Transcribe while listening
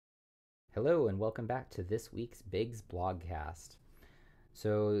Hello, and welcome back to this week's Biggs Blogcast.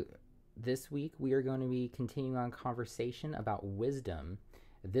 So, this week we are going to be continuing on conversation about wisdom.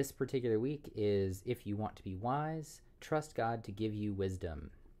 This particular week is If You Want to Be Wise, Trust God to Give You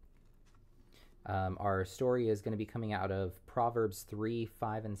Wisdom. Our story is going to be coming out of Proverbs 3,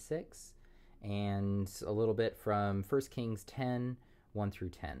 5, and 6, and a little bit from 1 Kings 10, 1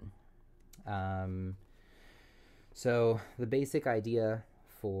 through 10. So, the basic idea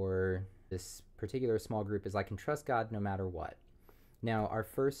for this particular small group is I can trust God no matter what. Now, our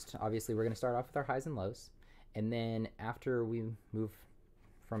first, obviously, we're going to start off with our highs and lows. And then after we move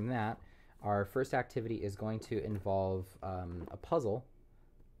from that, our first activity is going to involve a puzzle.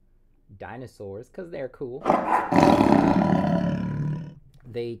 Dinosaurs, because they're cool.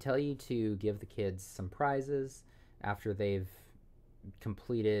 They tell you to give the kids some prizes after they've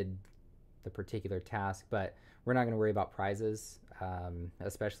completed the particular task, but we're not going to worry about prizes,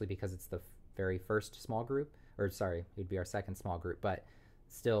 especially because it's the very first small group, or sorry, it would be our second small group, but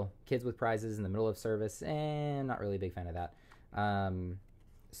still, kids with prizes in the middle of service, I'm not really a big fan of that.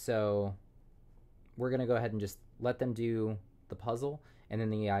 So we're going to go ahead and just let them do the puzzle, and then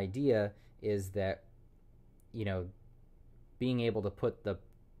the idea is that, being able to put the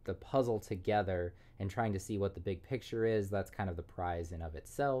puzzle together and trying to see what the big picture is, that's kind of the prize in of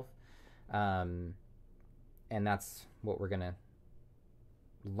itself. And that's what we're going to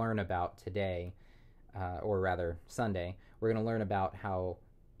learn about today, or rather Sunday. We're going to learn about how,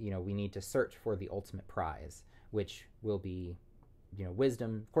 we need to search for the ultimate prize, which will be,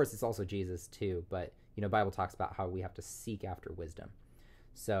 wisdom. Of course, it's also Jesus too, but, Bible talks about how we have to seek after wisdom.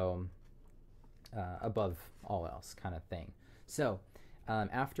 So, above all else kind of thing. So,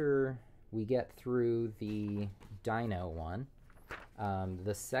 after we get through the dino one,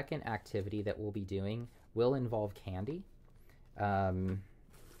 the second activity that we'll be doing will involve candy.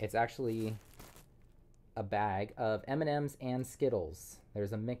 It's actually a bag of M&Ms and Skittles.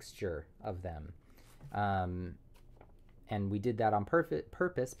 There's a mixture of them. And we did that on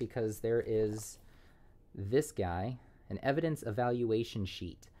purpose because there is this guy, an evidence evaluation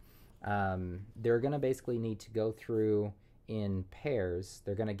sheet. They're going to basically need to go through in pairs.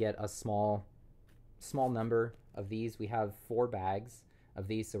 They're going to get a small number of these. We have 4 bags of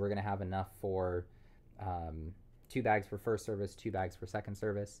these, so we're going to have enough for 2 bags for first service, 2 bags for second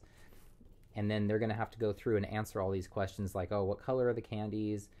service. And then they're going to have to go through and answer all these questions like, what color are the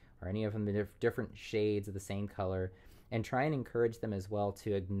candies? Are any of them the different shades of the same color? And try and encourage them as well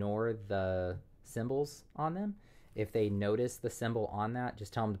to ignore the symbols on them. If they notice the symbol on that,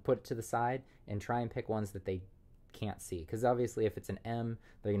 just tell them to put it to the side and try and pick ones that they can't see. Because obviously if it's an M,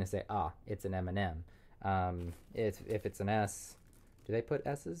 they're going to say, it's an M&M. If it's an S, do they put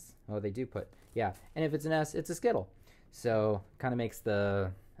S's? Oh, they do put, yeah. And if it's an S, it's a Skittle. So kind of makes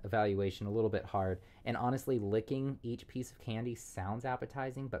the evaluation a little bit hard. And honestly, licking each piece of candy sounds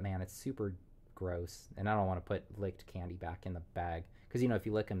appetizing, but man, it's super gross. And I don't want to put licked candy back in the bag. Because, if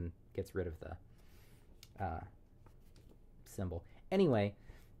you lick them, it gets rid of the symbol. Anyway,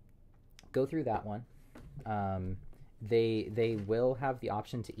 go through that one. They will have the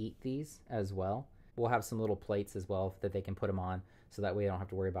option to eat these as well. We'll have some little plates as well that they can put them on, so that way they don't have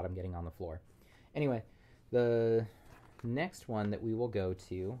to worry about them getting on the floor. Anyway, the next one that we will go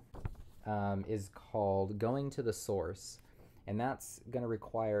to is called Going to the Source, and that's going to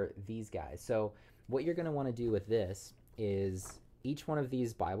require these guys. So what you're going to want to do with this is each one of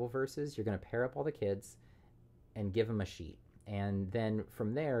these Bible verses, you're going to pair up all the kids and give them a sheet. And then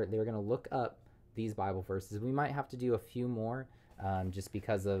from there, they're going to look up these Bible verses. We might have to do a few more just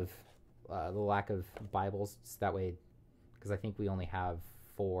because of the lack of Bibles. So that way, because I think we only have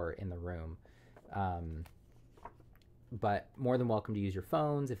 4 in the room. But more than welcome to use your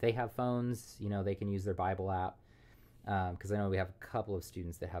phones. If they have phones, they can use their Bible app. Because I know we have a couple of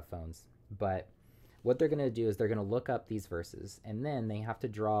students that have phones. But what they're going to do is they're going to look up these verses. And then they have to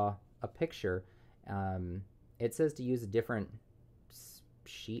draw a picture. It says to use a different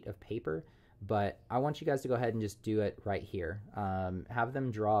sheet of paper. But I want you guys to go ahead and just do it right here. Have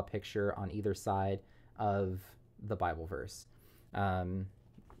them draw a picture on either side of the Bible verse. And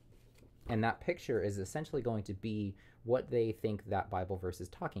that picture is essentially going to be what they think that Bible verse is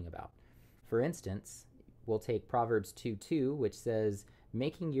talking about. For instance, we'll take Proverbs 2:2, which says,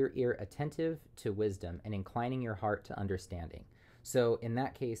 making your ear attentive to wisdom and inclining your heart to understanding. So in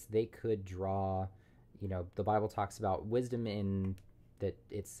that case, they could draw, the Bible talks about wisdom in that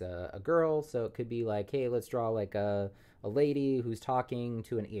it's a girl, so it could be like, hey, let's draw like a lady who's talking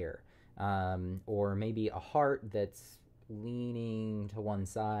to an ear, or maybe a heart that's leaning to one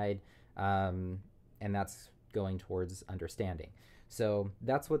side, and that's going towards understanding. So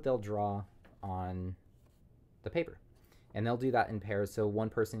that's what they'll draw on the paper. And they'll do that in pairs. So one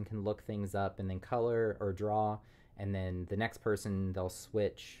person can look things up and then color or draw, and then the next person, they'll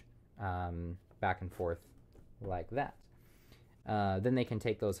switch back and forth like that. Then they can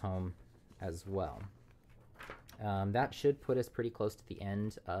take those home as well. That should put us pretty close to the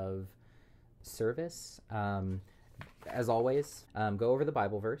end of service. As always, go over the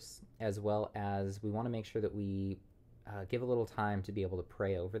Bible verse, as well as we want to make sure that we give a little time to be able to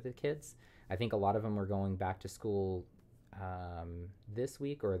pray over the kids. I think a lot of them are going back to school this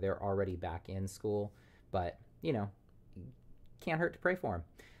week, or they're already back in school, but can't hurt to pray for them.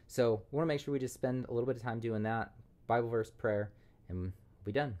 So we want to make sure we just spend a little bit of time doing that, Bible verse, prayer, and we'll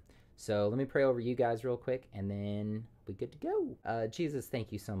be done. So let me pray over you guys real quick, and then we're good to go. Jesus,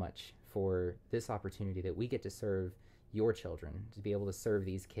 thank you so much for this opportunity that we get to serve your children, to be able to serve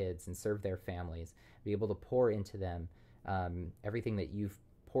these kids and serve their families, be able to pour into them everything that you've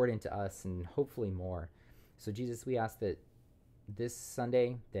poured into us, and hopefully more. So Jesus, we ask that this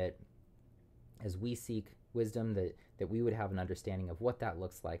Sunday, that as we seek wisdom, that we would have an understanding of what that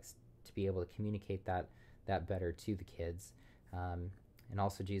looks like, to be able to communicate that better to the kids. And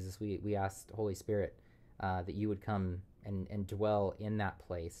also, Jesus, we ask, Holy Spirit, that you would come and dwell in that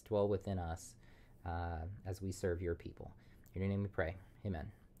place, dwell within us as we serve your people. In your name we pray.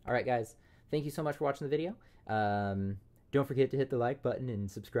 Amen. All right, guys. Thank you so much for watching the video. Don't forget to hit the like button and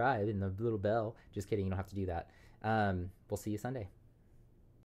subscribe and the little bell. Just kidding. You don't have to do that. We'll see you Sunday.